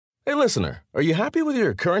Hey, listener, are you happy with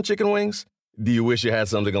your current chicken wings? Do you wish you had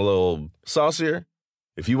something a little saucier?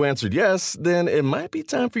 If you answered yes, then it might be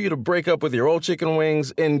time for you to break up with your old chicken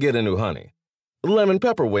wings and get a new honey. Lemon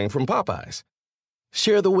pepper wing from Popeyes.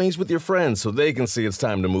 Share the wings with your friends so they can see it's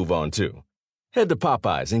time to move on, too. Head to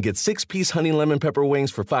Popeyes and get 6-piece honey lemon pepper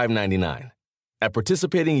wings for $5.99. At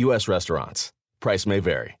participating U.S. restaurants. Price may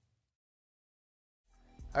vary.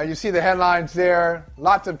 You see the headlines there.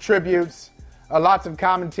 Lots of tributes. Lots of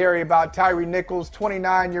commentary about Tyre Nichols,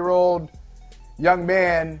 29-year-old young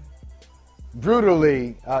man,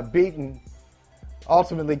 brutally beaten,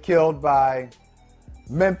 ultimately killed by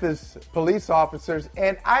Memphis police officers.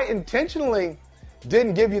 And I intentionally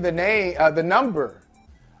didn't give you the number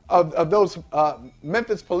of those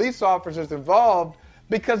Memphis police officers involved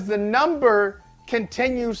because the number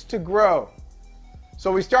continues to grow.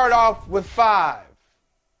 So we start off with 5.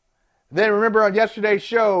 Then remember on yesterday's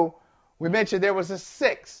show, we mentioned there was a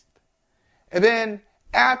 6th. And then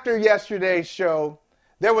after yesterday's show,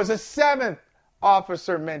 there was a 7th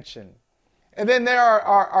officer mentioned. And then there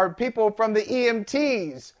are people from the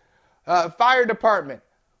EMTs, fire department,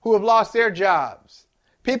 who have lost their jobs.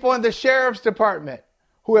 People in the sheriff's department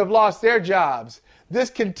who have lost their jobs.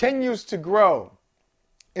 This continues to grow.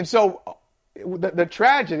 And so the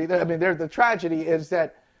tragedy is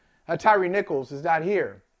that Tyre Nichols is not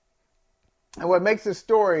here. And what makes this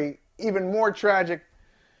story even more tragic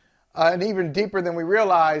and even deeper than we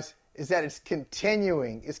realize is that it's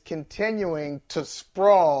continuing to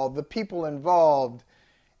sprawl the people involved.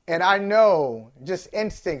 And I know, just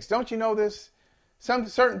instincts, don't you know this? Some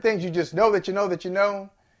certain things you just know that you know that you know,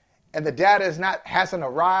 and the data hasn't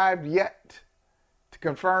arrived yet to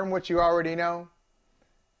confirm what you already know.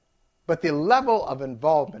 But the level of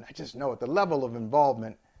involvement, I just know it, the level of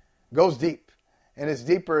involvement goes deep. And it's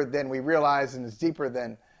deeper than we realize, and it's deeper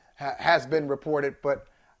than has been reported. But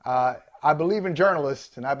I believe in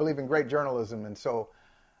journalists, and I believe in great journalism. And so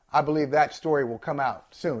I believe that story will come out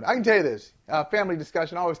soon. I can tell you this, family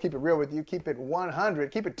discussion, I always keep it real with you. Keep it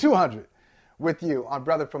 100, keep it 200 with you on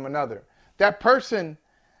Brother from Another. That person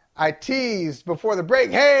I teased before the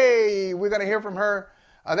break, hey, we're going to hear from her.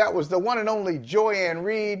 That was the one and only Joy-Ann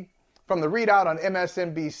Reid from the Readout on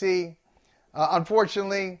MSNBC.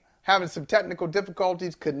 Unfortunately, having some technical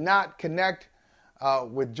difficulties, could not connect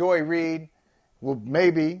with Joy Reid. We'll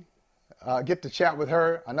maybe get to chat with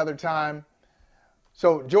her another time.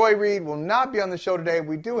 So Joy Reid will not be on the show today.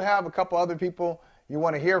 We do have a couple other people you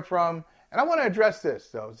want to hear from. And I want to address this,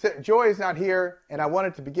 though. Joy is not here, and I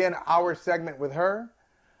wanted to begin our segment with her,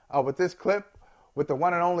 with this clip, with the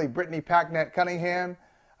one and only Brittany Packnett Cunningham.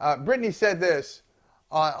 Brittany said this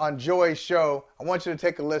on Joy's show. I want you to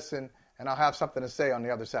take a listen, and I'll have something to say on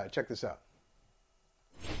the other side. Check this out.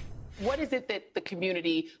 What is it that the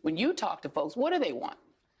community, when you talk to folks, what do they want?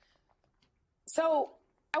 So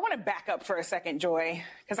I want to back up for a second, Joy,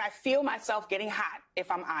 because I feel myself getting hot, if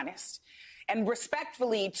I'm honest. And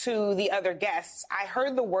respectfully to the other guests, I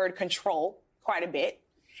heard the word control quite a bit,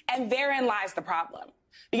 and therein lies the problem.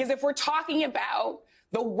 Because if we're talking about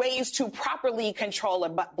the ways to properly control a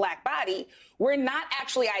black body, we're not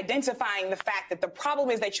actually identifying the fact that the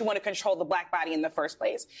problem is that you want to control the black body in the first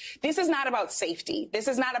place. This is not about safety. This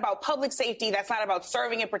is not about public safety. That's not about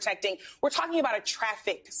serving and protecting. We're talking about a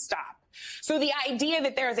traffic stop. So the idea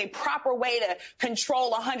that there is a proper way to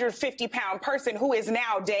control a 150-pound person who is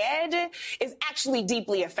now dead is actually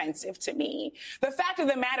deeply offensive to me. The fact of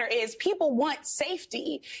the matter is people want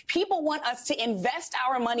safety. People want us to invest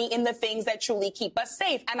our money in the things that truly keep us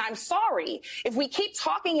safe. And I'm sorry, if we keep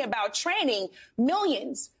talking about training,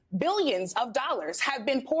 millions, billions of dollars have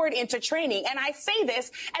been poured into training. And I say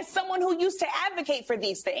this as someone who used to advocate for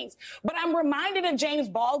these things. But I'm reminded of James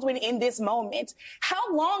Baldwin in this moment.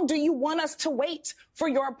 How long do you want us to wait for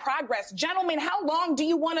your progress? Gentlemen, how long do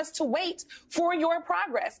you want us to wait for your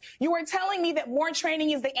progress? You are telling me that more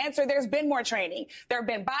training is the answer. There's been more training. There have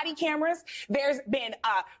been body cameras. There's been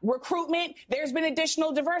recruitment. There's been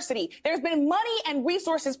additional diversity. There's been money and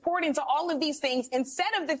resources poured into all of these things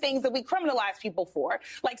instead of the things that we criminalize people for,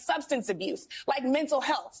 like substance abuse, like mental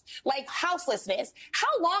health, like houselessness. How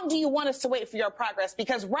long do you want us to wait for your progress?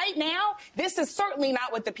 Because right now, this is certainly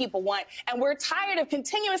not what the people want. And we're tired of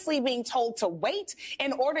continuously being told to wait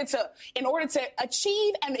in order to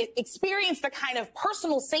achieve and experience the kind of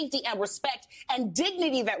personal safety and respect and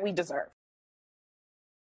dignity that we deserve.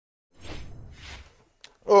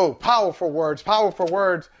 Oh, powerful words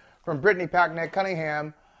from Brittany Packnett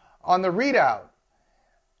Cunningham on the Readout.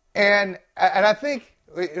 And I think,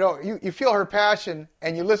 you feel her passion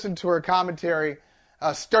and you listen to her commentary,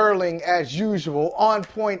 sterling as usual, on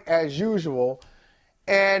point as usual.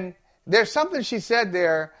 And there's something she said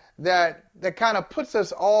there that kind of puts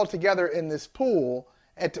us all together in this pool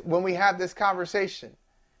when we have this conversation.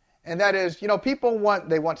 And that is, people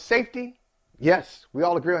want safety. Yes, we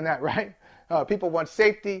all agree on that, right? People want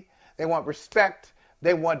safety. They want respect.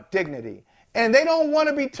 They want dignity. And they don't want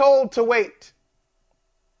to be told to wait.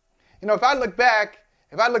 If I look back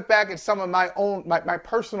at some of my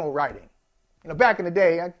personal writing, back in the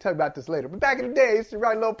day, I can tell you about this later, but back in the day, I used to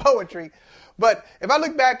write a little poetry. But if I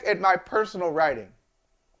look back at my personal writing,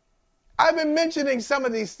 I've been mentioning some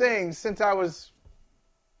of these things since I was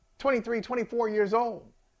 23, 24 years old.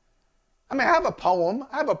 I mean, I have a poem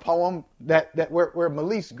that where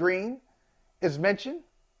Melise Green is mentioned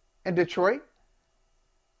in Detroit.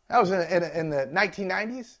 That was in the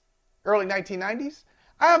 1990s, early 1990s.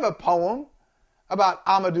 I have a poem about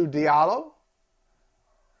Amadou Diallo,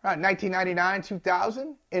 right, 1999,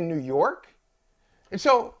 2000 in New York. And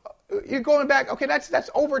so you're going back, okay, that's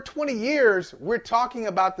over 20 years we're talking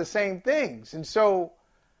about the same things. And so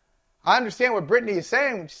I understand what Brittany is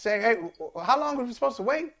saying. She's saying, hey, how long are we supposed to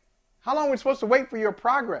wait? How long are we supposed to wait for your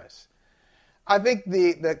progress? I think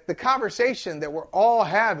the conversation that we're all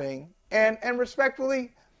having, and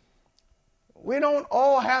respectfully, we don't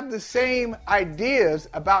all have the same ideas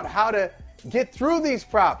about how to get through these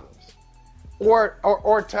problems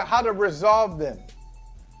or to how to resolve them.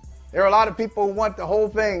 There are a lot of people who want the whole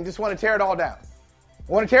thing, just want to tear it all down.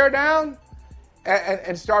 Want to tear it down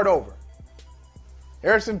and start over.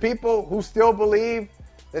 There are some people who still believe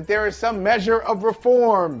that there is some measure of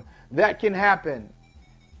reform that can happen.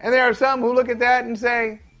 And there are some who look at that and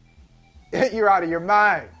say, you're out of your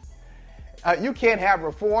mind. You can't have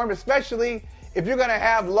reform, especially if you're going to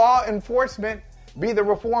have law enforcement be the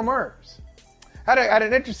reformers. I had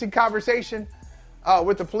an interesting conversation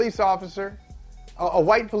with a police officer, a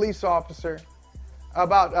white police officer,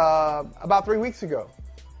 about 3 weeks ago.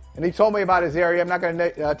 And he told me about his area. I'm not going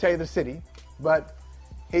to tell you the city, but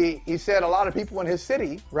he said a lot of people in his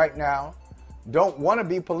city right now don't want to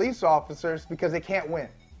be police officers because they can't win.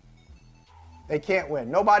 They can't win.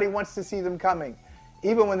 Nobody wants to see them coming,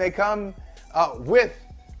 even when they come with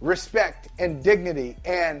respect and dignity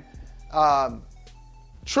and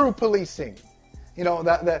true policing.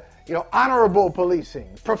 Honorable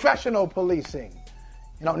policing, professional policing,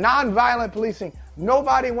 nonviolent policing.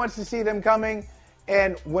 Nobody wants to see them coming,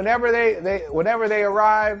 and whenever they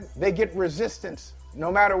arrive, they get resistance,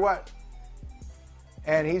 no matter what.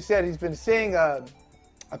 And he said he's been seeing a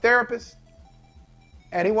therapist,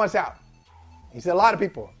 and he wants out. He said a lot of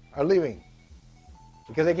people are leaving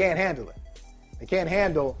because they can't handle it. They can't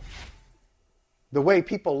handle the way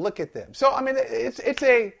people look at them. So, I mean, it's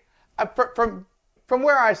from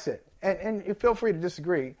where I sit, and you feel free to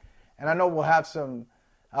disagree, and I know we'll have some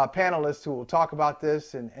panelists who will talk about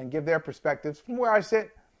this and give their perspectives. From where I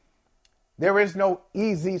sit, there is no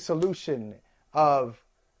easy solution of,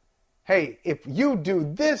 hey, if you do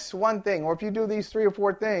this one thing, or if you do these 3 or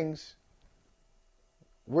 4 things,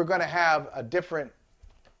 we're going to have a different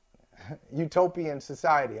utopian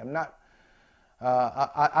society.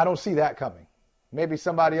 I don't see that coming. Maybe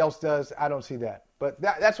somebody else does. I don't see that. But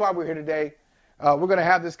that's why we're here today. We're going to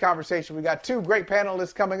have this conversation. We got 2 great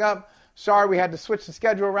panelists coming up. Sorry we had to switch the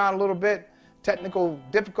schedule around a little bit. Technical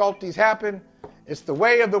difficulties happen. It's the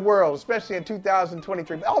way of the world, especially in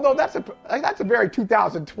 2023. Although that's a very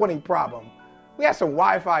 2020 problem. We had some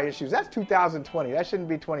Wi-Fi issues. That's 2020. That shouldn't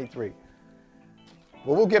be 23.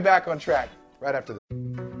 Well, we'll get back on track right after this.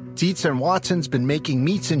 Dietz & Watson's been making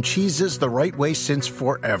meats and cheeses the right way since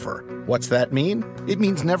forever. What's that mean? It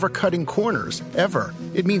means never cutting corners, ever.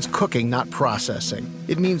 It means cooking, not processing.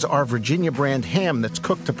 It means our Virginia brand ham that's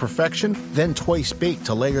cooked to perfection, then twice baked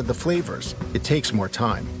to layer the flavors. It takes more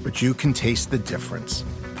time, but you can taste the difference.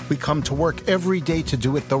 We come to work every day to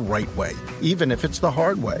do it the right way, even if it's the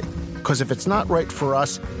hard way. Because if it's not right for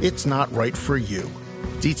us, it's not right for you.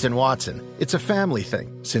 Dietz & Watson, it's a family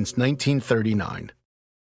thing since 1939.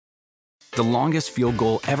 The longest field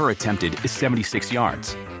goal ever attempted is 76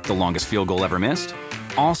 yards. The longest field goal ever missed?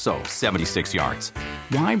 Also 76 yards.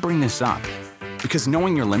 Why bring this up? Because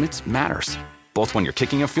knowing your limits matters, both when you're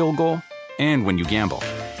kicking a field goal and when you gamble.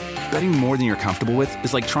 Betting more than you're comfortable with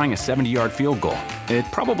is like trying a 70-yard field goal. It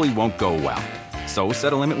probably won't go well. So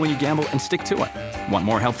set a limit when you gamble and stick to it. Want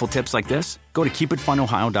more helpful tips like this? Go to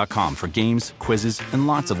keepitfunohio.com for games, quizzes, and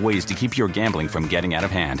lots of ways to keep your gambling from getting out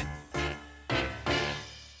of hand.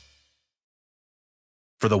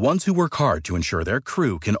 For the ones who work hard to ensure their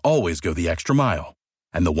crew can always go the extra mile,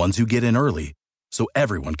 and the ones who get in early so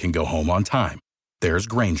everyone can go home on time, there's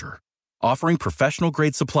Grainger, offering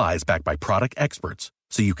professional-grade supplies backed by product experts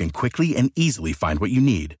so you can quickly and easily find what you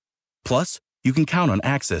need. Plus, you can count on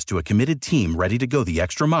access to a committed team ready to go the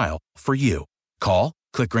extra mile for you. Call,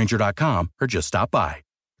 click Grainger.com, or just stop by.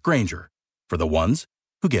 Grainger, for the ones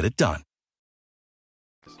who get it done.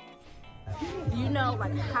 You know,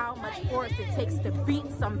 like how much force it takes to beat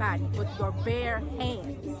somebody with your bare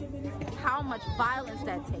hands. How much violence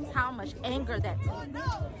that takes, how much anger that takes,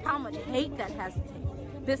 how much hate that has to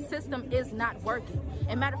take. This system is not working.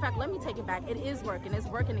 And matter of fact, let me take it back. It is working. It's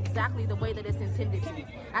working exactly the way that it's intended to.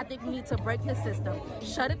 I think we need to break the system,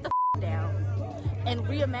 shut it the down, and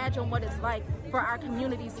reimagine what it's like for our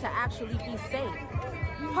communities to actually be safe.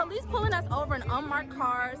 Police pulling us over in unmarked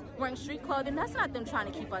cars, wearing street clothing, that's not them trying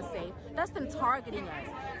to keep us safe. That's them targeting us.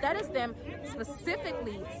 That is them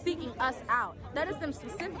specifically seeking us out. That is them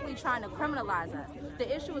specifically trying to criminalize us.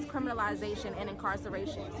 The issue is criminalization and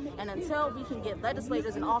incarceration. And until we can get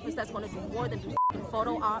legislators in office that's going to do more than do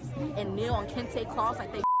photo ops and kneel on kente cloths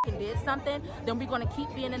like they did something, then we're going to keep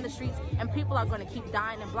being in the streets and people are going to keep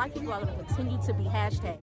dying and black people are going to continue to be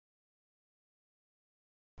hashtagged.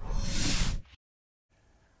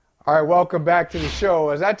 All right, welcome back to the show.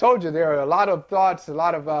 As I told you, there are a lot of thoughts, a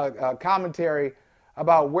lot of commentary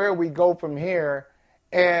about where we go from here.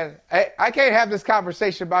 And I can't have this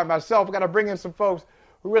conversation by myself. I've got to bring in some folks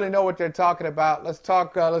who really know what they're talking about. Let's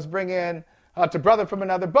talk. Let's bring in to Brother from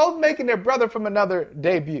Another, both making their Brother from Another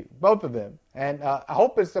debut, both of them. And I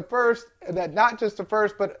hope it's the first, that not just the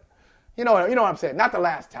first, but you know what I'm saying, not the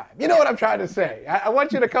last time. You know what I'm trying to say. I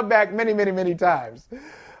want you to come back many, many, many times.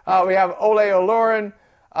 We have Ole Olorin.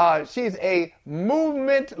 She's a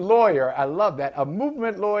movement lawyer. I love that. A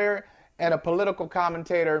movement lawyer and a political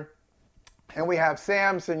commentator. And we have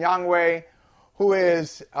Sam Sinyangwe, who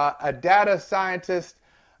is a data scientist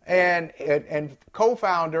and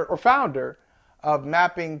co-founder or founder of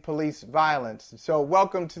Mapping Police Violence. So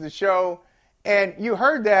welcome to the show. And you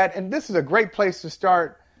heard that, and this is a great place to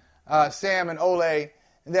start, Sam and Ole,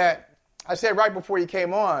 that I said right before you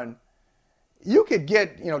came on, you could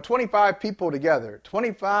get, 25 people together,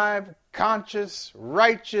 25 conscious,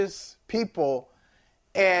 righteous people,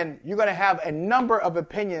 and you're going to have a number of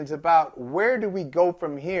opinions about where do we go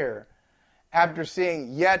from here after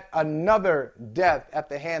seeing yet another death at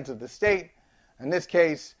the hands of the state. In this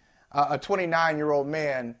case, a 29-year-old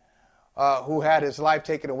man who had his life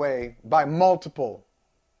taken away by multiple,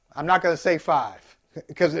 I'm not going to say 5,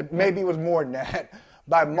 because it maybe was more than that,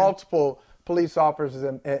 by multiple police officers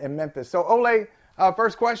in Memphis. So, Ole,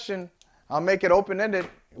 first question, I'll make it open-ended.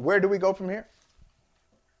 Where do we go from here?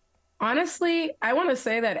 Honestly, I want to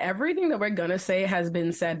say that everything that we're going to say has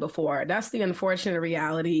been said before. That's the unfortunate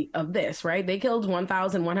reality of this, right? They killed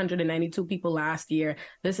 1,192 people last year.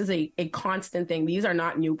 This is a constant thing. These are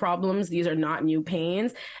not new problems. These are not new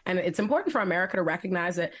pains. And it's important for America to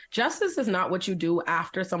recognize that justice is not what you do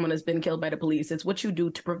after someone has been killed by the police. It's what you do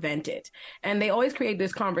to prevent it. And they always create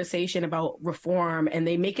this conversation about reform, and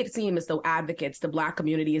they make it seem as though advocates, the Black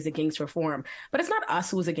community, is against reform. But it's not us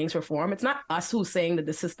who's against reform. It's not us who's saying that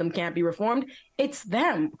the system can't be reformed. It's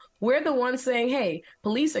them. We're the ones saying, hey,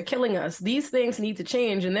 police are killing us. These things need to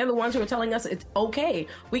change. And they're the ones who are telling us it's okay.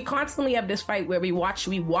 We constantly have this fight where we watch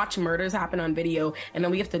murders happen on video, and then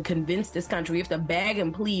we have to convince this country, we have to beg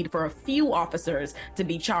and plead for a few officers to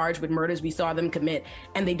be charged with murders we saw them commit.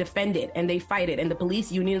 And they defend it and they fight it. And the police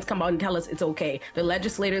unions come out and tell us it's okay. The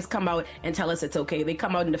legislators come out and tell us it's okay. They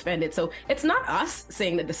come out and defend it. So it's not us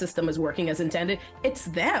saying that the system is working as intended. It's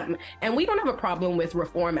them. And we don't have a problem with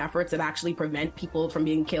reform efforts that actually prevent people from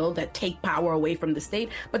being killed, that take power away from the state,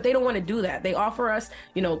 but they don't want to do that. They offer us,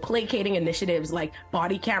 placating initiatives like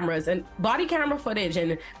body cameras and body camera footage,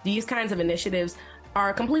 and these kinds of initiatives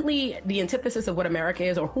are completely the antithesis of what America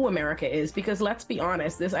is or who America is. Because let's be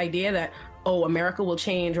honest, this idea that, America will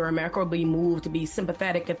change or America will be moved to be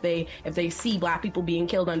sympathetic if they see Black people being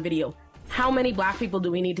killed on video. How many Black people do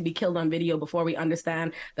we need to be killed on video before we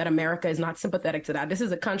understand that America is not sympathetic to that? This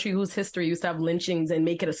is a country whose history used to have lynchings and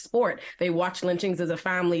make it a sport. They watch lynchings as a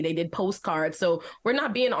family. They did postcards. So we're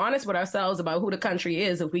not being honest with ourselves about who the country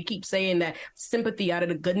is. If we keep saying that sympathy out of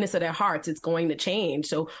the goodness of their hearts, it's going to change.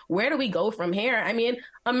 So where do we go from here? I mean,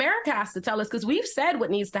 America has to tell us, because we've said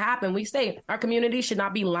what needs to happen. We say our community should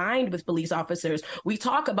not be lined with police officers. We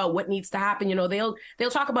talk about what needs to happen. They'll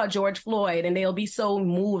talk about George Floyd, and they'll be so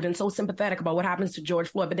moved and so sympathetic about what happens to George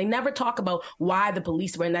Floyd, but they never talk about why the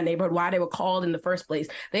police were in that neighborhood, why they were called in the first place.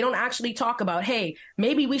 They don't actually talk about, hey,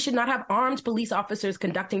 maybe we should not have armed police officers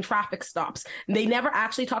conducting traffic stops. They never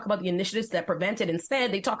actually talk about the initiatives that prevent it.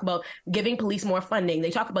 Instead, they talk about giving police more funding.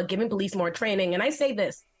 They talk about giving police more training. And I say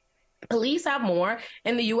this, police have more.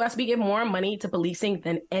 In the U.S., we give more money to policing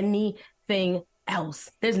than anything else.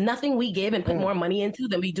 There's nothing we give and put more money into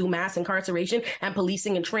than we do mass incarceration and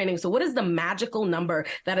policing and training. So what is the magical number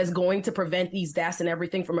that is going to prevent these deaths and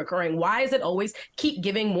everything from occurring? Why is it always keep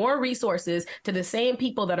giving more resources to the same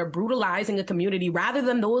people that are brutalizing a community rather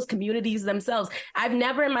than those communities themselves? I've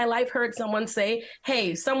never in my life heard someone say,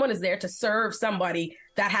 hey, someone is there to serve somebody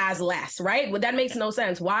that has less, right? Well, that makes no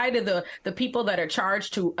sense. Why do the people that are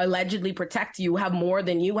charged to allegedly protect you have more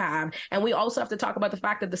than you have? And we also have to talk about the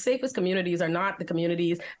fact that the safest communities are not the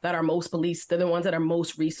communities that are most policed. They're the ones that are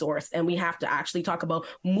most resourced. And we have to actually talk about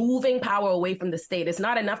moving power away from the state. It's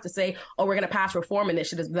not enough to say, oh, we're going to pass reform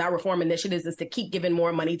initiatives. That reform initiatives is to keep giving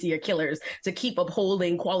more money to your killers, to keep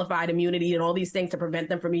upholding qualified immunity and all these things to prevent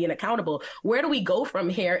them from being accountable. Where do we go from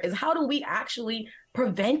here is how do we actually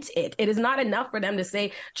prevent it? It is not enough for them to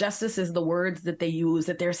say justice is the words that they use,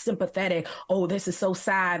 that they're sympathetic. Oh, this is so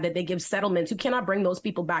sad that they give settlements. You cannot bring those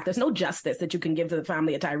people back. There's no justice that you can give to the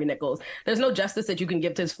family of Tyre Nichols. There's no justice that you can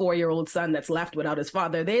give to his 4-year-old son that's left without his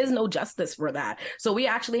father. There is no justice for that. So we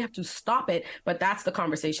actually have to stop it. But that's the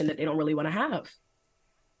conversation that they don't really want to have.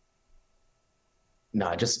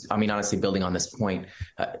 No, honestly, building on this point,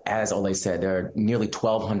 as Ole said, there are nearly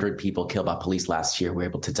 1,200 people killed by police last year. We're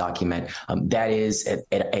able to document. That is at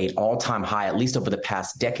an all-time high, at least over the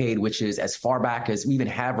past decade, which is as far back as we even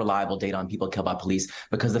have reliable data on people killed by police,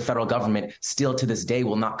 because the federal government still to this day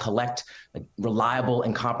will not collect reliable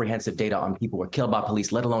and comprehensive data on people who are killed by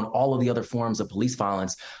police, let alone all of the other forms of police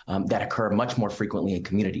violence that occur much more frequently in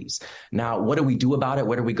communities. Now, what do we do about it?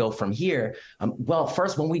 Where do we go from here? Well,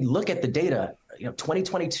 first, when we look at the data,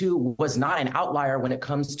 2022 was not an outlier when it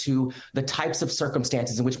comes to the types of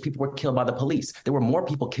circumstances in which people were killed by the police. There were more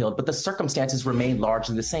people killed, but the circumstances remained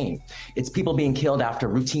largely the same. It's people being killed after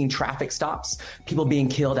routine traffic stops, people being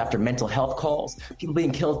killed after mental health calls, people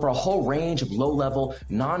being killed for a whole range of low-level,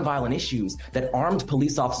 nonviolent issues that armed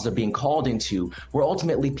police officers are being called into, where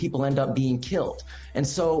ultimately people end up being killed. And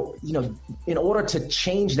so, in order to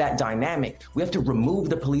change that dynamic, we have to remove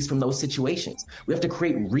the police from those situations. We have to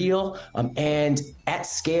create real and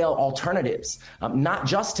at-scale alternatives, not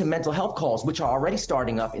just to mental health calls, which are already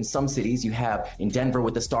starting up in some cities. You have in Denver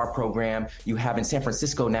with the STAR program. You have in San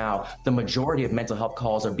Francisco now, the majority of mental health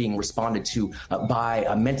calls are being responded to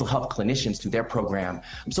by mental health clinicians through their program.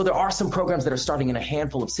 So there are some programs that are starting in a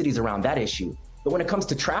handful of cities around that issue. But when it comes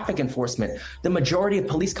to traffic enforcement, the majority of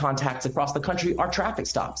police contacts across the country are traffic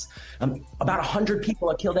stops. About 100 people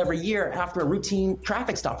are killed every year after a routine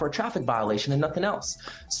traffic stop for a traffic violation and nothing else.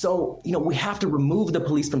 So, we have to remove the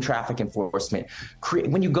police from traffic enforcement.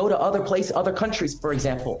 When you go to other countries, for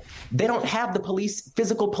example, they don't have the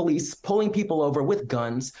physical police pulling people over with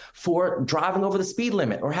guns for driving over the speed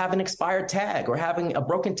limit or having an expired tag or having a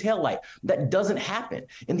broken taillight. That doesn't happen.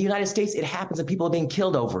 In the United States, it happens and people are being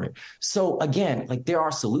killed over it. So again, there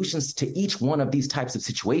are solutions to each one of these types of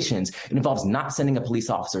situations. It involves not sending a police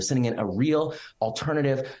officer, sending in a real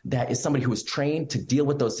alternative that is somebody who is trained to deal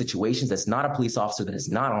with those situations, that's not a police officer, that is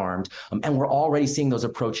not armed. And we're already seeing those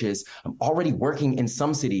approaches already working in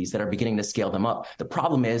some cities that are beginning to scale them up. The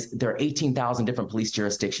problem is there are 18,000 different police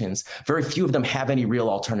jurisdictions. Very few of them have any real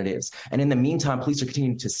alternatives. And in the meantime, police are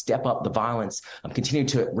continuing to step up the violence, continue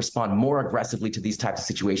to respond more aggressively to these types of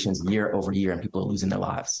situations year over year, and people are losing their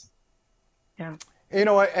lives. Yeah. And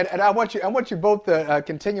I want you both to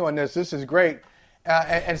continue on this. This is great.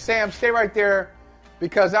 And Sam, stay right there,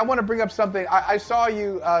 because I want to bring up something. I saw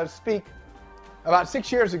you speak about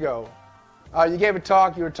 6 years ago. You gave a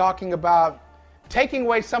talk. You were talking about taking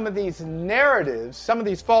away some of these narratives, some of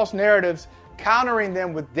these false narratives, countering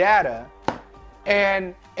them with data,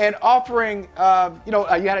 and offering. You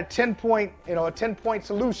had a 10-point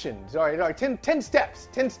solution. Sorry, 10 steps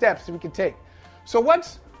that we could take. So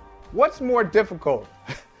What's more difficult?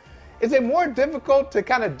 Is it more difficult to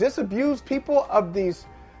kind of disabuse people of these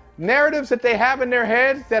narratives that they have in their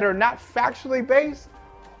heads that are not factually based?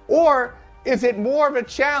 Or is it more of a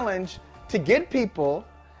challenge to get people,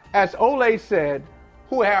 as Ole said,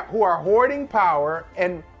 who are hoarding power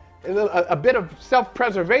and a bit of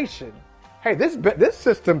self-preservation? Hey, this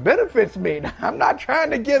system benefits me. I'm not trying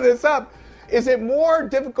to give this up. Is it more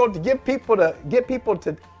difficult to get people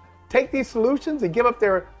to take these solutions and give up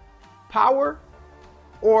their power,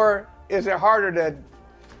 or is it harder to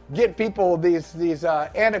get people these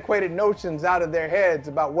antiquated notions out of their heads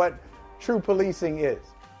about what true policing is?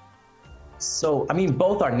 So,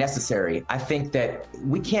 both are necessary. I think that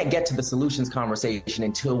we can't get to the solutions conversation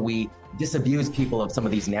until we disabuse people of some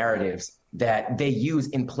of these narratives. that they use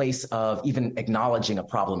in place of even acknowledging a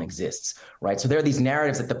problem exists, right? So there are these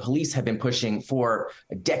narratives that the police have been pushing for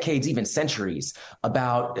decades, even centuries,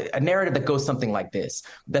 about a narrative that goes something like this,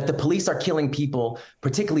 that the police are killing people,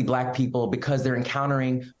 particularly Black people, because they're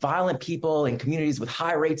encountering violent people in communities with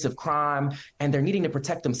high rates of crime, and they're needing to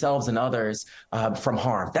protect themselves and others from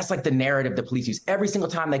harm. That's like the narrative the police use. Every single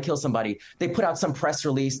time they kill somebody, they put out some press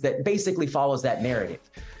release that basically follows that narrative.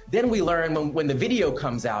 Then we learn when the video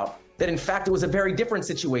comes out that in fact it was a very different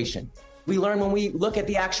situation. We learn when we look at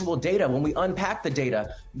the actual data, when we unpack the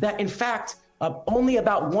data, that in fact only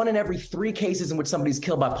about 1 in every 3 cases in which somebody's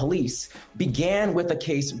killed by police began with a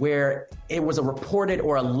case where it was a reported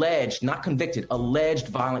or alleged, not convicted, alleged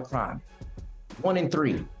violent crime. 1 in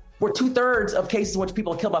 3. For 2/3 of cases in which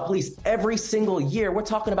people are killed by police every single year, we're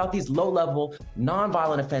talking about these low-level,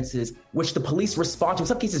 nonviolent offenses, which the police respond to. In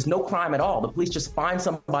some cases, no crime at all. The police just find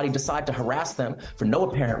somebody, decide to harass them for no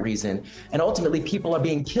apparent reason, and ultimately people are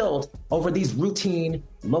being killed over these routine,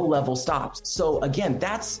 low-level stops. So again,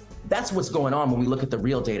 that's what's going on when we look at the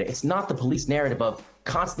real data. It's not the police narrative of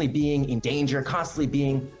constantly being in danger, constantly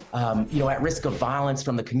being at risk of violence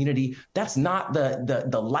from the community. That's not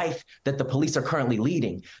the life that the police are currently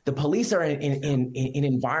leading. The police are in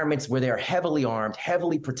environments where they're heavily armed,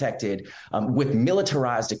 heavily protected, with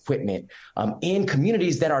militarized equipment, in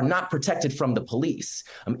communities that are not protected from the police,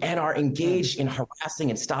 and are engaged in harassing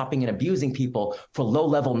and stopping and abusing people for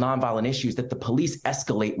low-level nonviolent issues that the police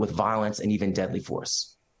escalate with violence and even deadly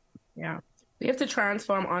force. Yeah. We have to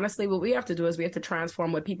transform, honestly, what we have to do is we have to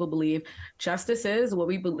transform what people believe justice is, what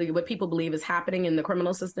people believe is happening in the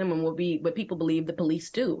criminal system, and what people believe the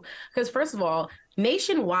police do. Because first of all,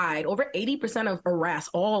 nationwide, over 80% of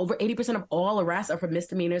all arrests are for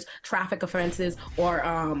misdemeanors, traffic offenses, or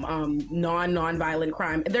non-violent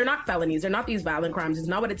crime. They're not felonies. They're not these violent crimes. It's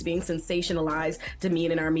not what it's being sensationalized to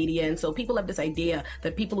mean in our media. And so people have this idea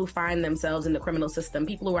that people who find themselves in the criminal system,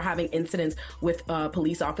 people who are having incidents with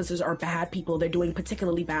police officers are bad people. They're doing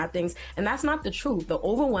particularly bad things. And that's not the truth. The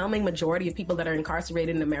overwhelming majority of people that are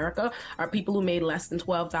incarcerated in America are people who made less than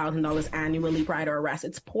 $12,000 annually prior to arrest.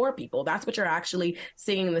 It's poor people. That's what you're actually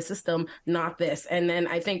seeing in the system, not this. And then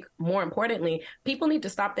I think more importantly, people need to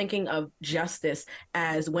stop thinking of justice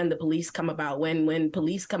as when the police come about. When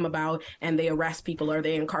police come about and they arrest people or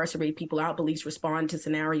they incarcerate people, how police respond to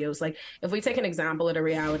scenarios. Like if we take an example of the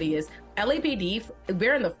reality is LAPD,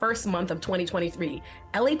 we're in the first month of 2023.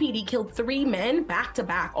 LAPD killed 3 men back to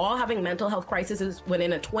back, all having mental health crises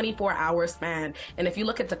within a 24-hour span. And if you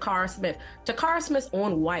look at Takara Smith's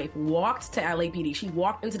own wife walked to LAPD. She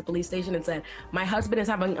walked into the police station and said, "My husband is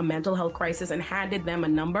having a mental health crisis," and handed them a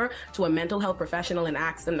number to a mental health professional and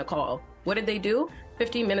asked them to call. What did they do?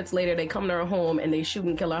 15 minutes later, they come to her home and they shoot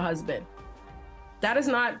and kill her husband. That is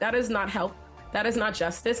not help. That is not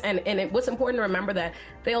justice. And what's important to remember that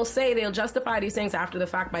they'll justify these things after the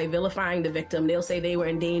fact by vilifying the victim. They'll say they were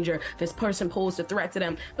in danger. This person posed a threat to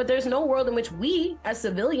them. But there's no world in which we, as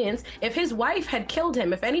civilians, if his wife had killed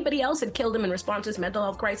him, if anybody else had killed him in response to his mental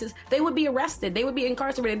health crisis, they would be arrested. They would be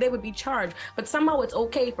incarcerated. They would be charged. But somehow it's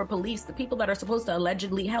okay for police, the people that are supposed to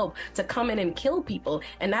allegedly help, to come in and kill people.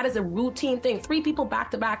 And that is a routine thing. 3 people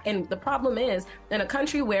back to back. And the problem is, in a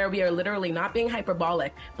country where we are literally not being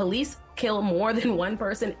hyperbolic, police kill more than 1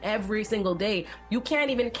 person every single day. You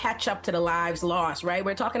can't even catch up to the lives lost, right?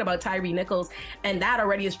 We're talking about Tyre Nichols, and that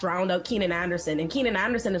already has drowned out Keenan Anderson, and Keenan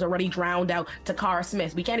Anderson has already drowned out Takara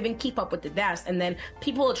Smith. We can't even keep up with the deaths, and then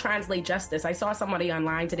people will translate justice. I saw somebody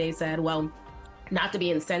online today said, well, not to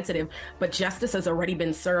be insensitive, but justice has already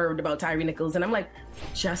been served about Tyre Nichols. And I'm like,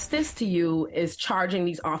 justice to you is charging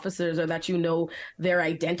these officers or that you know their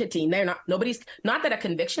identity. And not that a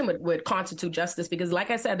conviction would constitute justice, because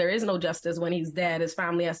like I said, there is no justice when he's dead. His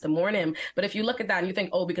family has to mourn him. But if you look at that and you think,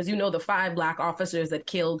 oh, because you know the 5 Black officers that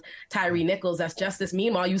killed Tyre Nichols, that's justice.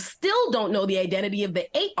 Meanwhile, you still don't know the identity of the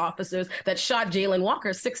 8 officers that shot Jayland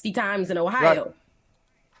Walker 60 times in Ohio.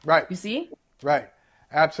 Right. You see? Right.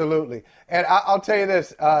 Absolutely. And I'll tell you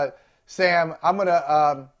this, Sam, I'm going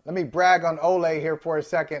to let me brag on Ole here for a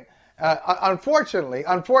second. Unfortunately,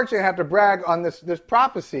 I have to brag on this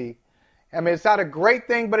prophecy. I mean, it's not a great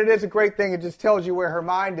thing, but it is a great thing. It just tells you where her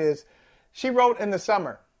mind is. She wrote in the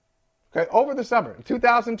summer, over the summer,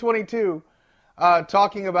 2022,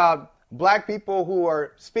 talking about Black people who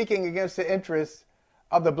are speaking against the interests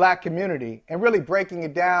of the Black community and really breaking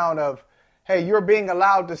it down of, hey, you're being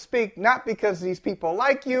allowed to speak, not because these people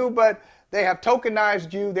like you, but they have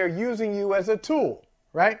tokenized you. They're using you as a tool,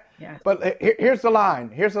 right? Yeah. But here's the line.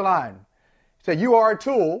 So you are a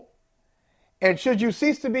tool, and should you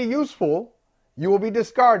cease to be useful, you will be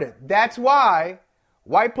discarded. That's why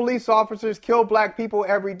White police officers kill black people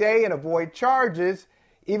every day and avoid charges,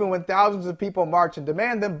 even when thousands of people march and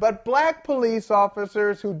demand them. But black police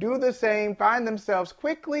officers who do the same find themselves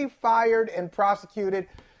quickly fired and prosecuted.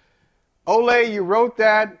 Ole, you wrote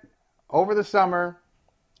that over the summer.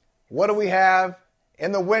 What do we have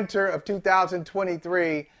in the winter of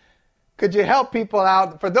 2023? Could you help people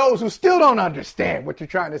out, for those who still don't understand what you're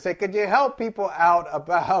trying to say, could you help people out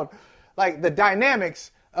about like the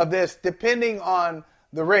dynamics of this depending on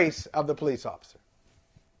the race of the police officer?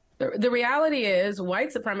 The reality is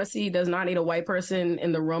white supremacy does not need a white person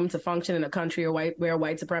in the room to function in a country where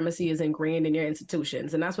white supremacy is ingrained in your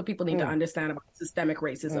institutions. And that's what people need to understand about systemic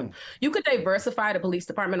racism. You could diversify the police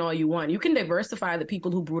department all you want. You can diversify the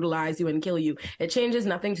people who brutalize you and kill you. It changes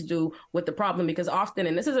nothing to do with the problem, because often,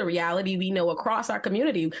 and this is a reality we know across our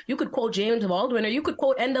community, you could quote James Baldwin or you could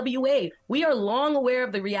quote NWA. We are long aware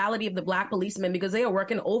of the reality of the black policemen because they are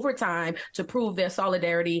working overtime to prove their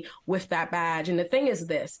solidarity with that badge. And the thing is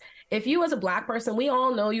this: if you as a black person, we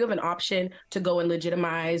all know you have an option to go and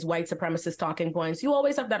legitimize white supremacist talking points. You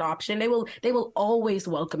always have that option. They will always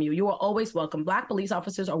welcome you. You are always welcome. Black police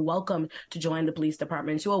officers are welcome to join the police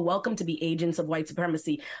departments. You are welcome to be agents of white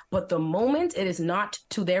supremacy. But the moment it is not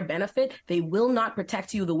to their benefit, they will not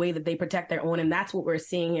protect you the way that they protect their own. And that's what we're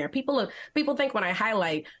seeing here. People think when I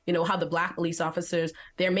highlight, how the black police officers,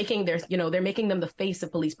 they're making them the face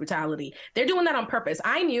of police brutality. They're doing that on purpose.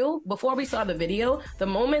 I knew before we saw the video, the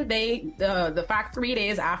moment the fact 3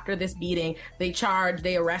 days after this beating,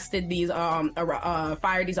 they arrested these,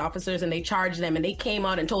 fired these officers, and they charged them, and they came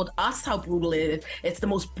out and told us how brutal it is. It's the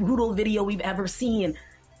most brutal video we've ever seen.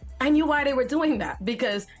 I knew why they were doing that,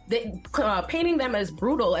 because painting them as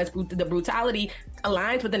brutal, the brutality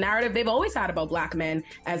aligns with the narrative they've always had about black men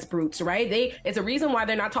as brutes, right? It's a reason why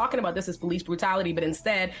they're not talking about this as police brutality, but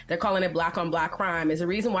instead they're calling it black on black crime. It's a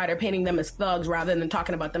reason why they're painting them as thugs rather than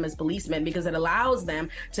talking about them as policemen, because it allows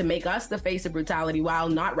them to make us the face of brutality while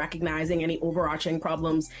not recognizing any overarching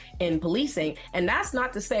problems in policing. And that's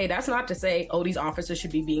not to say, oh, these officers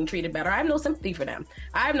should be being treated better. I have no sympathy for them.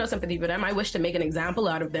 I wish to make an example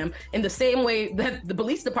out of them in the same way that the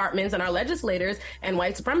police departments and our legislators and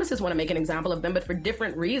white supremacists want to make an example of them, but for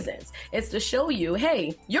different reasons. It's to show you,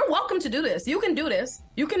 hey, you're welcome to do this. You can do this.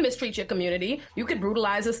 You can mistreat your community. You can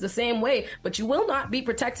brutalize us the same way, but you will not be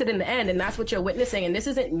protected in the end. And that's what you're witnessing. And this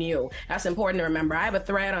isn't new. That's important to remember. I have a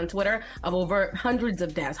thread on Twitter of over hundreds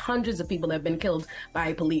of deaths. Hundreds of people have been killed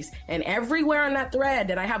by police. And everywhere on that thread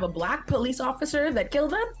that I have a black police officer that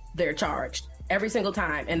killed them, they're charged every single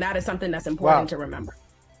time. And that is something that's important to remember.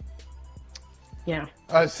 Yeah.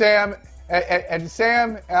 Sam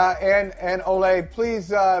and Ole, please,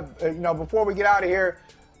 before we get out of here,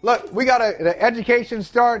 look, the education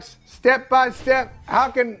starts step by step. How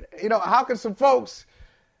can some folks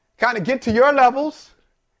kind of get to your levels?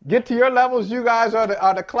 You guys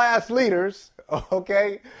are the class leaders,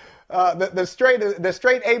 okay? The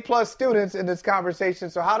straight A+ students in this conversation.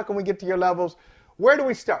 So how can we get to your levels? Where do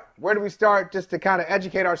we start just to kind of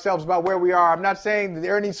educate ourselves about where we are? I'm not saying that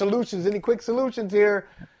there are any quick solutions here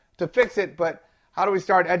to fix it, but how do we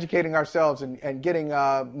start educating ourselves and getting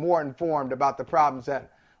more informed about the problems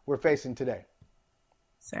that we're facing today?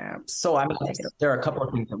 Sam. So there are a couple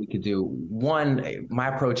of things that we could do. One, my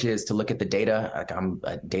approach is to look at the data. Like, I'm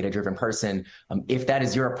a data-driven person. If that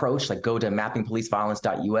is your approach, like, go to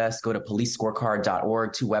mappingpoliceviolence.us, go to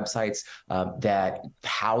policescorecard.org, two websites that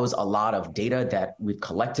house a lot of data that we've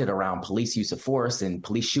collected around police use of force and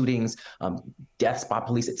police shootings, deaths by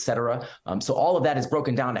police, et cetera. So all of that is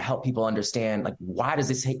broken down to help people understand, like, why does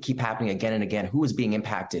this keep happening again and again? Who is being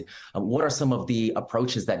impacted? What are some of the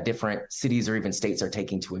approaches that different cities or even states are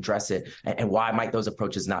taking to address it, and why might those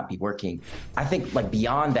approaches not be working? I think, like,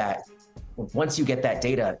 beyond that, once you get that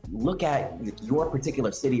data, look at your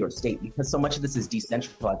particular city or state, because so much of this is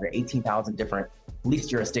decentralized. There are 18,000 different police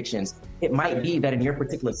jurisdictions. It might be that in your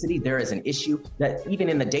particular city, there is an issue that even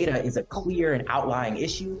in the data is a clear and outlying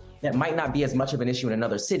issue that might not be as much of an issue in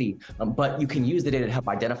another city, but you can use the data to help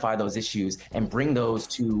identify those issues and bring those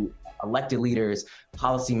to elected leaders,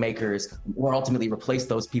 policymakers, or ultimately replace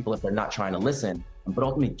those people if they're not trying to listen, but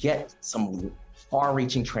ultimately get some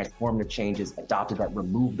far-reaching transformative changes adopted that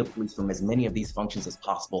remove the police from as many of these functions as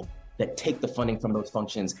possible, that take the funding from those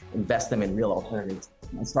functions, invest them in real alternatives,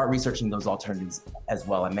 and start researching those alternatives as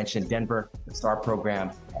well. I mentioned Denver, the STAR program.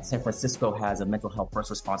 San Francisco has a mental health first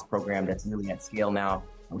response program that's really at scale now.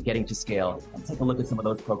 We're getting to scale. Take a look at some of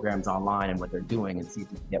those programs online and what they're doing and see if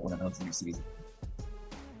you can get one of those in your cities.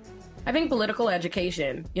 I think political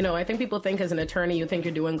education. I think people think as an attorney, you think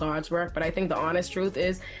you're doing God's work, but I think the honest truth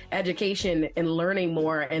is education and learning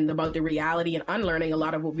more and about the reality and unlearning a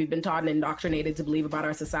lot of what we've been taught and indoctrinated to believe about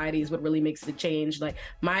our society is what really makes the change. Like,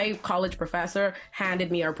 my college professor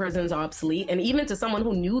handed me Our Prisons Obsolete, and even to someone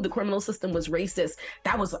who knew the criminal system was racist,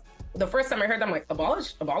 that was the first time I heard that. I'm like,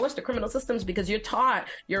 abolish the criminal systems, because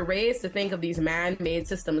you're raised to think of these man-made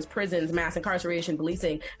systems, prisons, mass incarceration,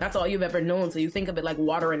 policing. That's all you've ever known. So you think of it like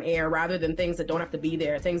water and air, rather than things that don't have to be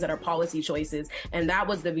there, things that are policy choices. And that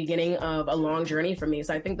was the beginning of a long journey for me.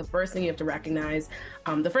 So I think the first thing you have to recognize,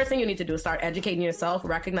 the first thing you need to do is start educating yourself,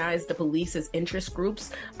 recognize the police as interest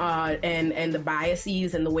groups, and the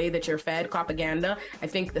biases and the way that you're fed propaganda. I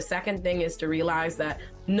think the second thing is to realize that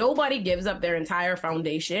nobody gives up their entire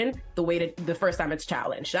foundation the first time it's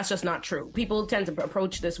challenged. That's just not true. People tend to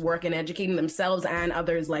approach this work in educating themselves and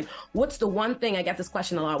others like, what's the one thing, I get this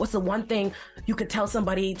question a lot, what's the one thing you could tell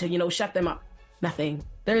somebody to, shut them up? Nothing.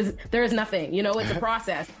 There is nothing. It's a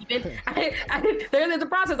process. There's a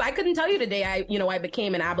process. I couldn't tell you today I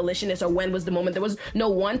became an abolitionist or when was the moment. There was no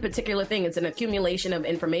one particular thing. It's an accumulation of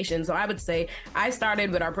information. So I would say I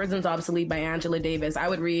started with Our Prisons Obsolete by Angela Davis. I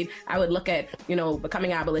would look at,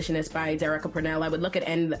 Becoming Abolitionist by Derecka Purnell. I would look at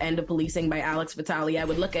End of Policing by Alex Vitale. I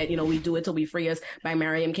would look at, We Do It Till We Free Us by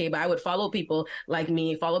Mariam Kaba. I would follow people like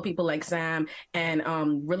me, follow people like Sam, and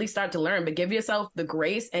really start to learn. But give yourself the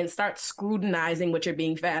grace and start scrutinizing what you're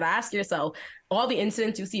being fed. Ask yourself, all the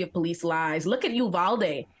incidents you see of police lies, look at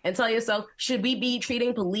Uvalde and tell yourself, should we be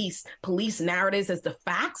treating police narratives as the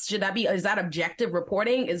facts? Is that objective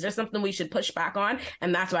reporting? Is there something we should push back on?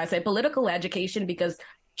 And that's why I say political education, because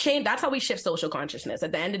change, that's how we shift social consciousness.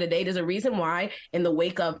 At the end of the day, there's a reason why in the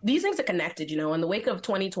wake of, these things are connected, in the wake of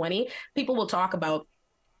 2020, people will talk about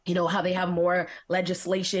how they have more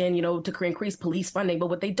legislation, to increase police funding. But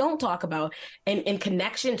what they don't talk about, and in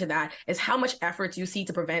connection to that, is how much efforts you see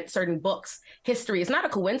to prevent certain books. History. It's not a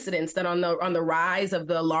coincidence that on the rise of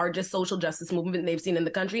the largest social justice movement they've seen in the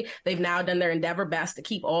country, they've now done their endeavor best to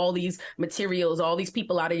keep all these materials, all these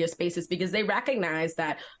people out of your spaces, because they recognize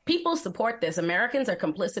that people support this. Americans are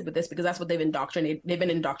complicit with this because that's what they've been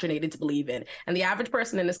indoctrinated to believe in. And the average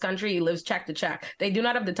person in this country lives check to check. They do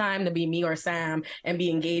not have the time to be me or Sam and be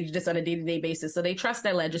engaged just on a day-to-day basis. So they trust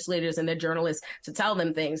their legislators and their journalists to tell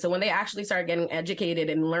them things. So when they actually start getting educated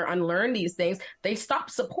and unlearn these things, they stop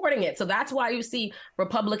supporting it. So that's why you see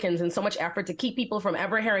Republicans in so much effort to keep people from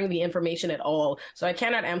ever hearing the information at all. So I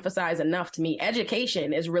cannot emphasize enough, to me,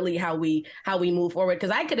 education is really how we move forward.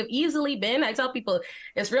 Because I could have easily been, I tell people,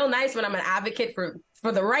 it's real nice when I'm an advocate for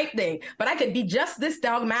the right thing, but I could be just this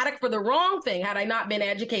dogmatic for the wrong thing had I not been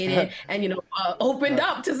educated and, opened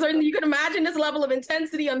up to certain, you can imagine this level of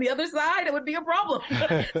intensity on the other side, it would be a problem.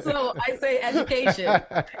 So I say education.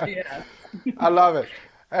 Yeah. I love it.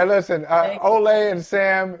 Hey, listen, Olay and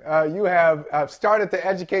Sam, you have started the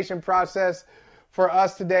education process for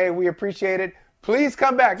us today. We appreciate it. Please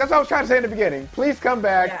come back. That's what I was trying to say in the beginning. Please come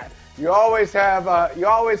back. Yes. You always have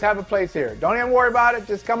a place here. Don't even worry about it.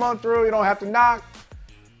 Just come on through. You don't have to knock.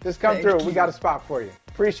 Just come through. We got a spot for you.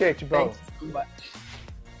 Appreciate you, bro. Thanks so much.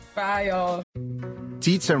 Bye, y'all.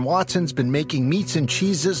 Dietz and Watson's been making meats and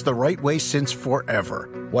cheeses the right way since forever.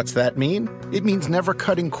 What's that mean? It means never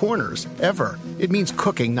cutting corners, ever. It means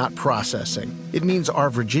cooking, not processing. It means our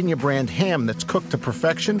Virginia brand ham that's cooked to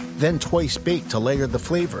perfection, then twice baked to layer the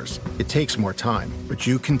flavors. It takes more time, but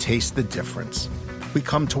you can taste the difference. We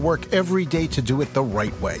come to work every day to do it the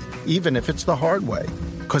right way, even if it's the hard way.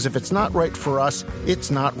 Because if it's not right for us, it's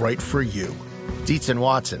not right for you. Dietz and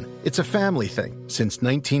Watson, it's a family thing since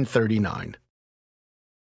 1939.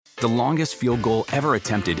 The longest field goal ever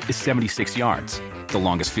attempted is 76 yards. The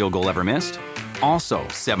longest field goal ever missed? Also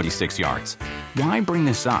 76 yards. Why bring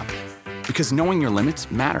this up? Because knowing your limits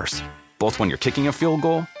matters, both when you're kicking a field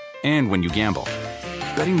goal and when you gamble.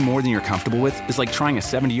 Betting more than you're comfortable with is like trying a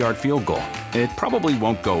 70-yard field goal. It probably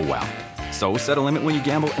won't go well. So set a limit when you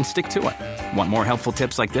gamble and stick to it. Want more helpful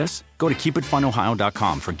tips like this? Go to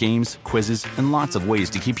keepitfunohio.com for games, quizzes, and lots of ways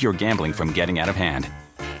to keep your gambling from getting out of hand.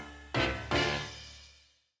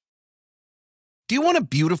 Do you want a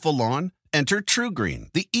beautiful lawn? Enter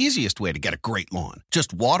TruGreen, the easiest way to get a great lawn.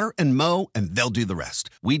 Just water and mow, and they'll do the rest.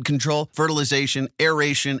 Weed control, fertilization,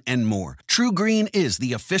 aeration, and more. TruGreen is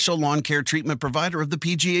the official lawn care treatment provider of the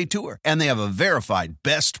PGA Tour, and they have a verified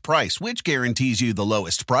best price, which guarantees you the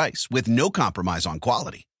lowest price with no compromise on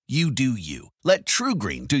quality. You do you. Let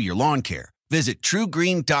TruGreen do your lawn care. Visit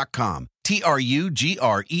TruGreen.com,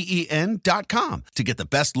 TruGreen.com, to get the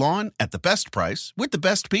best lawn at the best price with the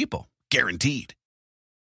best people. Guaranteed.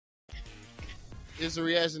 It's a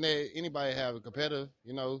reaction that anybody have, a competitive,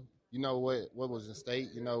 you know, what was at stake,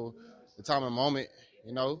 you know, the time and moment,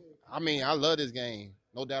 you know. I mean, I love this game.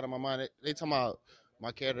 No doubt in my mind. They talking about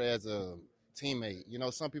my character as a teammate. You know,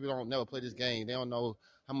 some people don't never play this game. They don't know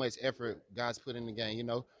how much effort guys put in the game, you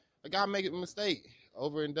know. A guy make a mistake,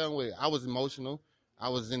 over and done with it. I was emotional. I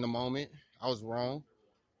was in the moment. I was wrong.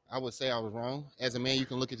 I would say I was wrong. As a man, you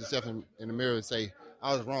can look at yourself in the mirror and say,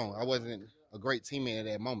 I was wrong. I wasn't a great teammate at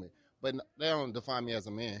that moment. But they don't define me as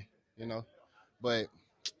a man, you know. But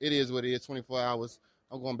it is what it is, 24 hours.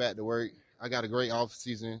 I'm going back to work. I got a great off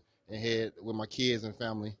season ahead with my kids and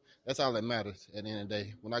family. That's all that matters at the end of the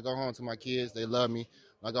day. When I go home to my kids, they love me.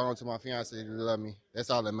 When I go home to my fiance, they love me. That's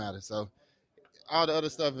all that matters. So all the other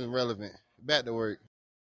stuff is irrelevant. Back to work.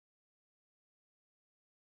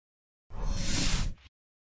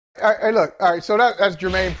 All right, look, all right, so that's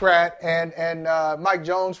Jermaine Pratt and Mike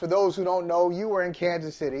Jones. For those who don't know, you were in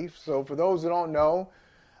Kansas City. So for those who don't know,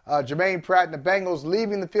 Jermaine Pratt and the Bengals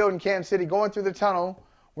leaving the field in Kansas City, going through the tunnel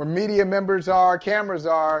where media members are, cameras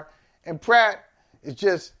are, and Pratt is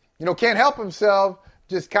just, you know, can't help himself,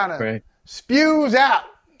 just kind of spews out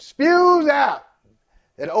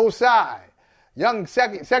that Osai, young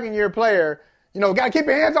second-year player, you know, got to keep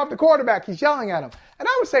your hands off the quarterback. He's yelling at him. And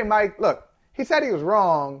I would say, Mike, look, he said he was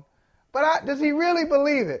wrong, but does he really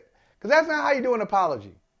believe it? Because that's not how you do an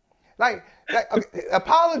apology. Like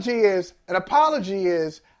apology is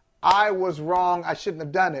I was wrong. I shouldn't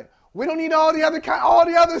have done it. We don't need all the other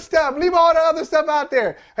stuff. Leave all the other stuff out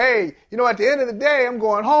there. Hey, you know, at the end of the day, I'm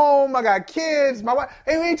going home. I got kids. My wife.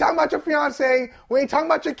 Hey, we ain't talking about your fiance. We ain't talking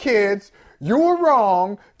about your kids. You were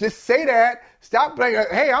wrong. Just say that. Stop playing.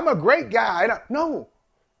 Hey, I'm a great guy. No.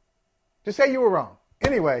 Just say you were wrong.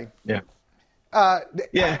 Anyway. Yeah.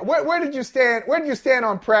 Where did you stand? Where did you stand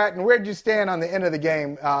on Pratt, and where did you stand on the end of the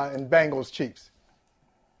game in Bengals Chiefs?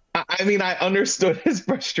 I mean, I understood his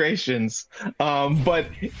frustrations, but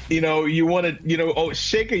you know, you want to,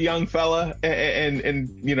 shake a young fella and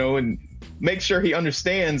make sure he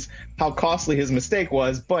understands how costly his mistake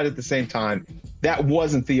was. But at the same time, that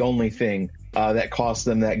wasn't the only thing that cost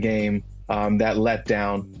them that game. That let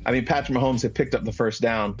down. I mean, Patrick Mahomes had picked up the first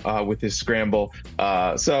down with his scramble.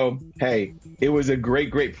 So, hey, it was a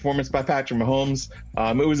great performance by Patrick Mahomes.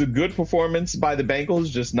 It was a good performance by the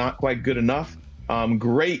Bengals, just not quite good enough.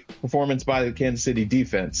 Great performance by the Kansas City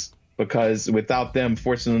defense, because without them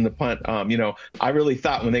forcing them to punt, I really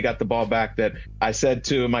thought when they got the ball back that I said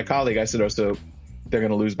to my colleague, I said, so they're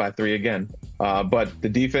going to lose by 3 again. But the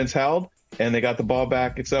defense held and they got the ball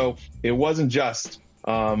back. So it wasn't just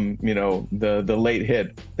the late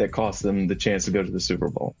hit that cost them the chance to go to the Super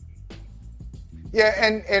Bowl. Yeah,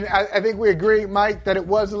 and I think we agree, Mike, that it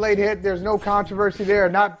was a late hit. There's no controversy there,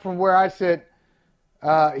 not from where I sit.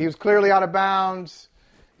 He was clearly out of bounds.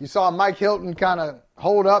 You saw Mike Hilton kind of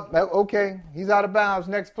hold up. Okay, he's out of bounds.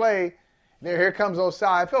 Next play, here comes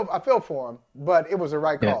Osai. I feel for him, but it was the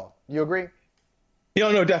right call. Yeah. You agree?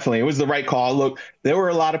 No, definitely. It was the right call. Look, there were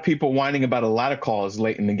a lot of people whining about a lot of calls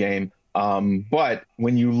late in the game. But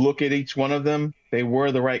when you look at each one of them, they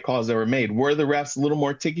were the right calls that were made. Were the refs a little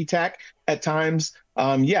more ticky-tack at times?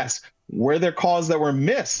 Yes. Were there calls that were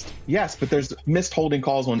missed? Yes, but there's missed holding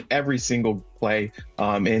calls on every single play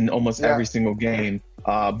in almost every single game.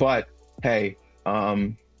 But, hey,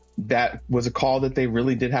 that was a call that they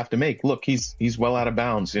really did have to make. Look, he's well out of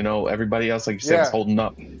bounds. Everybody else, like you said, is holding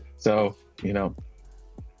up. So, I'll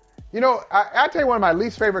tell you one of my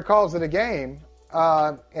least favorite calls of the game.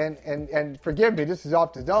 And forgive me, this is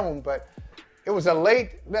off the dome, but it was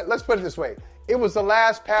let's put it this way. It was the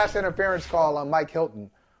last pass interference call on Mike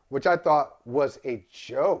Hilton, which I thought was a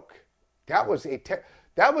joke. That was a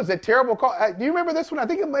terrible call. Do you remember this one? I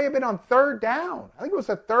think it may have been on third down. I think it was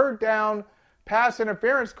a third down pass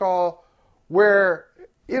interference call where,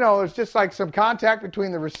 it's just like some contact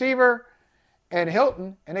between the receiver and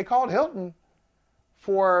Hilton, and they called Hilton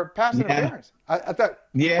for pass interference. I thought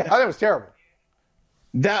it was terrible.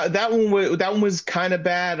 That one was kind of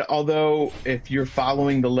bad, although if you're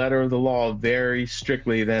following the letter of the law very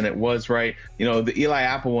strictly, then it was right. The Eli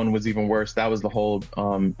Apple one was even worse. That was the hold.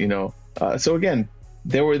 So again,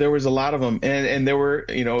 there was a lot of them, and there were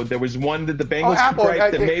there was one that the Bengals Apple,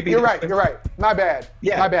 right that maybe you're right. My bad.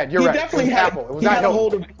 Yeah, my bad. You're right. Definitely it was Apple. It was not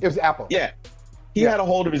Hilton. It was Apple. Yeah, he had a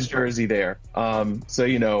hold of his jersey there.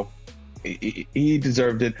 So he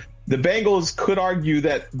deserved it. The Bengals could argue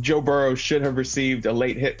that Joe Burrow should have received a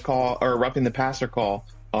late hit call or roughing the passer call,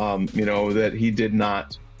 that he did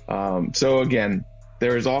not. So again,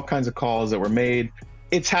 there's all kinds of calls that were made.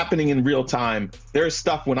 It's happening in real time. There's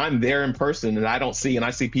stuff when I'm there in person and I don't see, and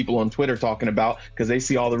I see people on Twitter talking about because they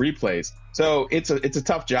see all the replays. So it's a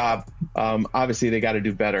tough job. Obviously they got to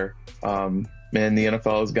do better. and the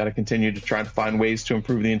NFL has got to continue to try to find ways to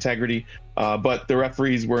improve the integrity. But the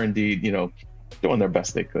referees were indeed, doing their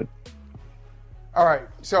best they could. All right.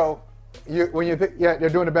 So when you think, they're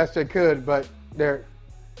doing the best they could, but the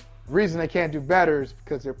reason they can't do better is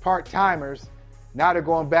because they're part-timers. Now they're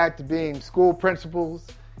going back to being school principals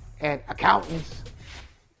and accountants,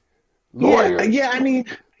 lawyers. Yeah, I mean,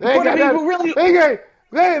 they ain't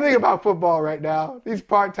think about football right now. These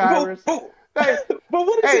part-timers. But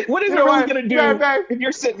what is it really going to do if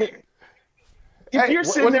you're sitting there? If you're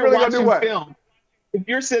sitting there watching film, if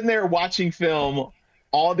you're sitting there watching film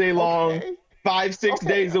all day long, 5-6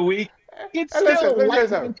 days a week, it's still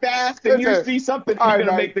lightning fast, and you see something, you're going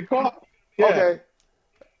to make the call. Yeah.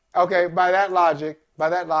 Okay. By that logic,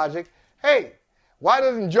 hey, why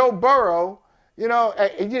doesn't Joe Burrow? You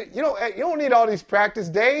don't need all these practice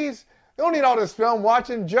days. You don't need all this film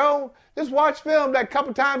watching. Joe, just watch film that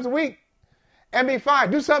couple times a week and be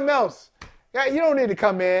fine. Do something else. Yeah, you don't need to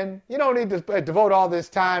come in. You don't need to devote all this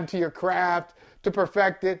time to your craft to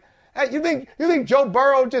perfect it. Hey, you think Joe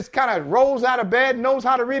Burrow just kind of rolls out of bed and knows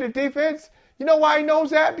how to read a defense? You know why he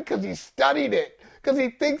knows that? Because he studied it. Because he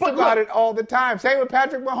thinks about it all the time. Same with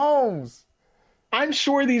Patrick Mahomes. I'm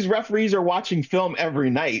sure these referees are watching film every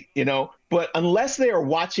night, but unless they are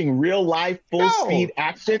watching real life, full-speed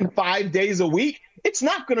action 5 days a week, it's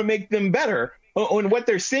not going to make them better on what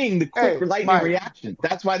they're seeing, the quick lightning reaction.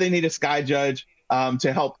 That's why they need a sky judge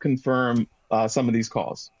to help confirm some of these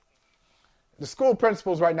calls. The school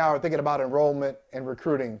principals right now are thinking about enrollment and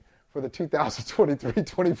recruiting for the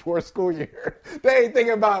 2023-24 school year. They ain't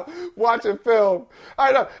thinking about watching film.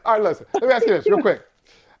 All right, listen. Let me ask you this real quick.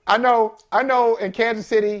 I know in Kansas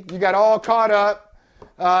City you got all caught up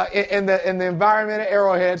in the environment at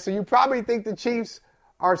Arrowhead, so you probably think the Chiefs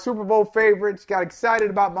are Super Bowl favorites, got excited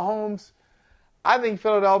about Mahomes. I think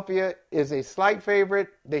Philadelphia is a slight favorite.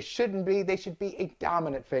 They shouldn't be. They should be a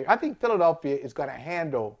dominant favorite. I think Philadelphia is going to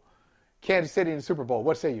handle Kansas City in the Super Bowl.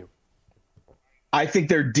 What say you? I think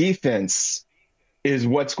their defense is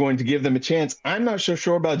what's going to give them a chance. I'm not so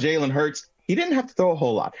sure about Jalen Hurts. He didn't have to throw a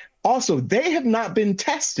whole lot. Also, they have not been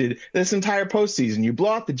tested this entire postseason. You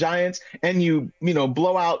blow out the Giants and you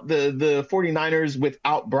blow out the 49ers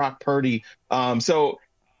without Brock Purdy. So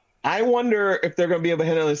I wonder if they're going to be able to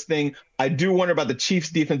handle this thing. I do wonder about the Chiefs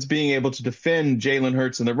defense being able to defend Jalen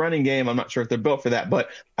Hurts in the running game. I'm not sure if they're built for that, but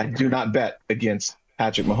I do not bet against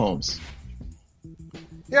Patrick Mahomes.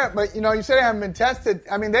 Yeah, but you said they haven't been tested.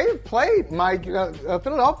 I mean, they've played, Mike.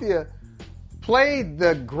 Philadelphia played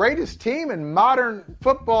the greatest team in modern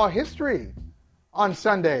football history on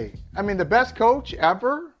Sunday. I mean, the best coach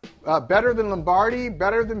ever, better than Lombardi,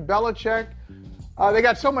 better than Belichick. They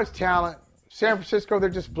got so much talent. San Francisco, they're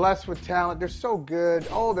just blessed with talent. They're so good.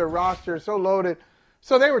 Oh, their roster is so loaded.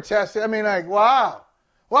 So they were tested. I mean, wow.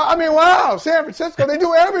 Wow. San Francisco, they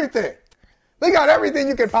do everything. They got everything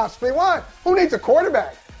you could possibly want. Who needs a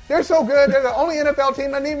quarterback? They're so good. They're the only NFL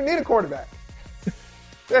team that doesn't even need a quarterback.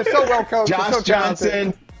 They're so well coached. Josh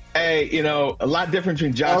Johnson, a lot different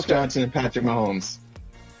between Josh Johnson and Patrick Mahomes.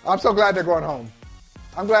 I'm so glad they're going home.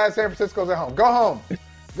 I'm glad San Francisco's at home. Go home.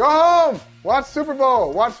 Go home. Watch Super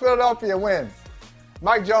Bowl. Watch Philadelphia win.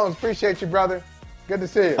 Mike Jones, appreciate you, brother. Good to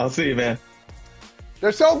see you. I'll see you, man.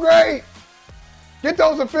 They're so great. Get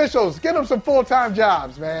those officials. Get them some full-time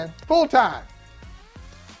jobs, man. Full-time.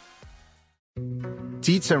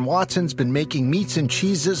 Dietz & Watson's been making meats and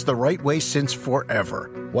cheeses the right way since forever.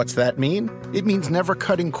 What's that mean? It means never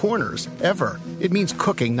cutting corners, ever. It means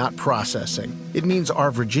cooking, not processing. It means our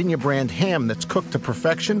Virginia brand ham that's cooked to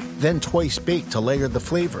perfection, then twice baked to layer the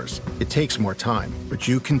flavors. It takes more time, but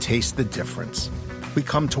you can taste the difference. We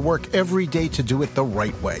come to work every day to do it the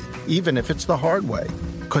right way, even if it's the hard way.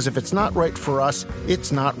 Because if it's not right for us,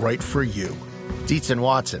 it's not right for you. Dietz &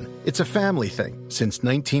 Watson, it's a family thing since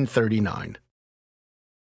 1939.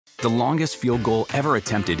 The longest field goal ever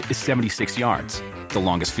attempted is 76 yards. The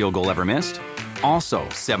longest field goal ever missed? Also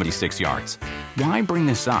 76 yards. Why bring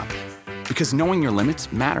this up? Because knowing your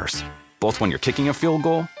limits matters, both when you're kicking a field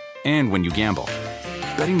goal and when you gamble.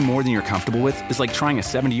 Betting more than you're comfortable with is like trying a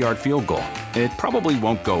 70-yard field goal. It probably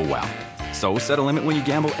won't go well. So set a limit when you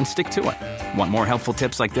gamble and stick to it. Want more helpful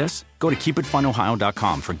tips like this? Go to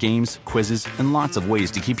keepitfunohio.com for games, quizzes, and lots of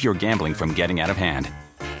ways to keep your gambling from getting out of hand.